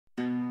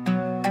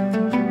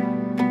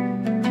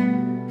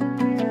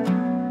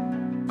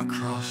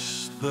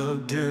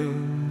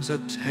a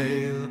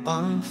tale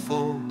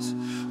unfolds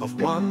of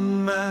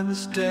one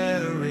man's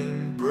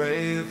daring,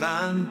 brave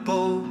and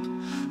bold,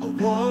 a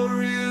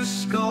warrior,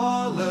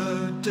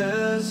 scholar,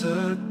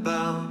 desert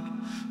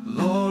bound,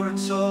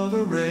 Lawrence of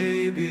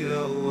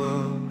Arabia,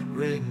 world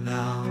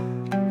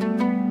renowned.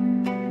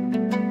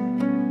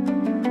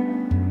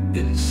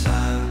 In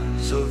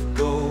sands of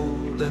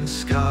gold and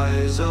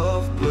skies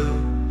of blue,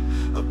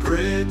 a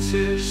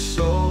British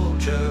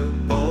soldier,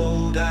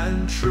 bold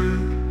and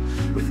true,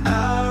 with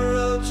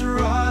Arabs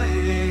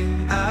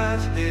riding at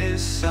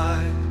his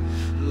side,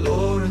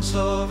 Lawrence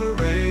of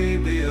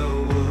Arabia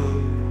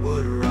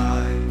would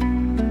ride.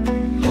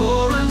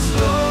 Lawrence,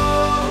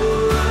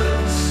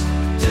 Lawrence,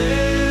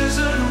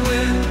 desert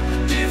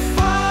wind,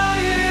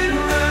 defying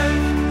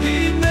rain,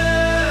 he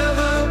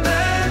never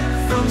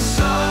bent from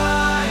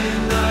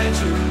Sinai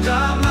to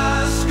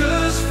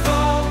Damascus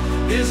fall.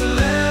 His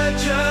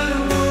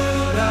legend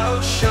would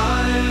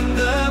outshine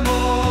them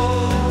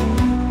all.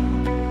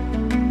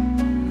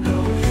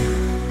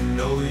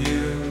 No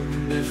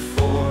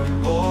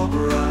uniform or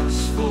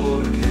brass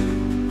for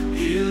him,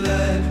 he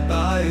led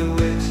by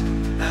wit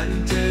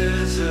and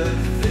desert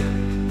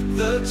thin.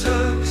 The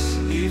Turks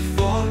he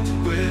fought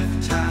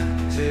with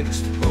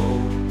tactics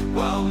bold,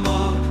 while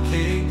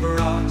mocking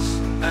rocks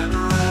and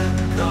ran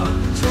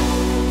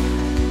untold.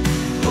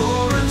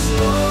 Lawrence,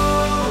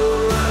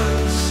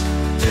 Lawrence,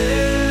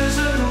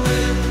 desert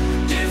wind,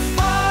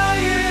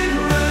 defying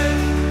rain,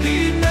 he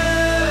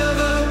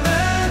never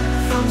bent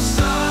from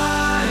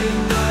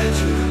Sinai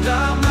to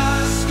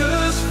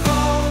Damascus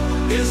fall.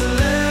 His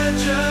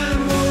legend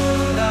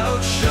would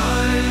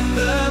outshine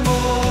them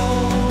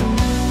all.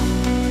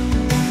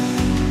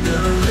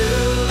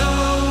 Guerrilla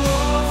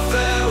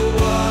warfare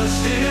was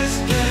his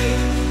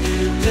game,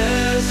 in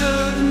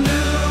desert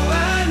knew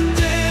and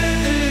did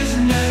his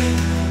name.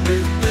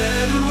 With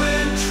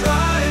Bedouin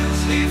tribes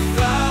he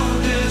found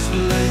his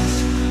place,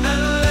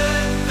 and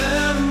led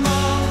them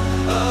all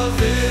a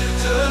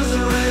victor's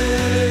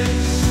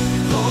race.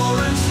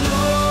 Lawrence,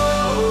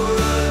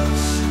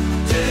 Lawrence,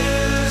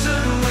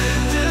 desert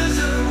wind,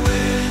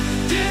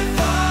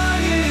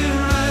 defying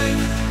rain,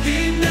 he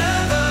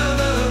never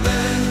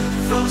bent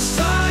from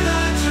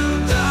Sinai to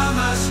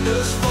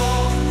Damascus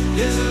fall.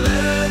 His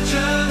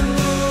legend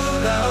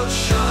would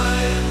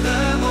outshine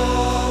them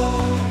all.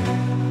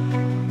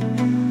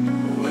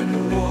 When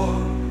war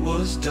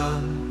was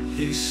done,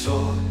 he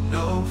saw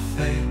no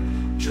fame,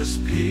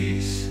 just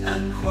peace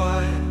and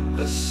quiet,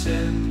 a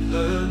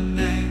simpler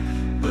name.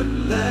 But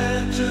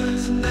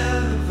legends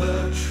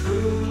never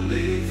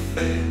truly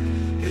fade,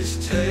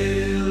 his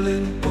tale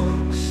in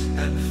books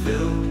and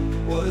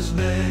film was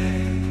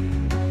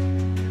made.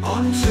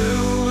 On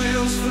two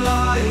wheels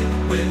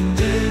flying, wind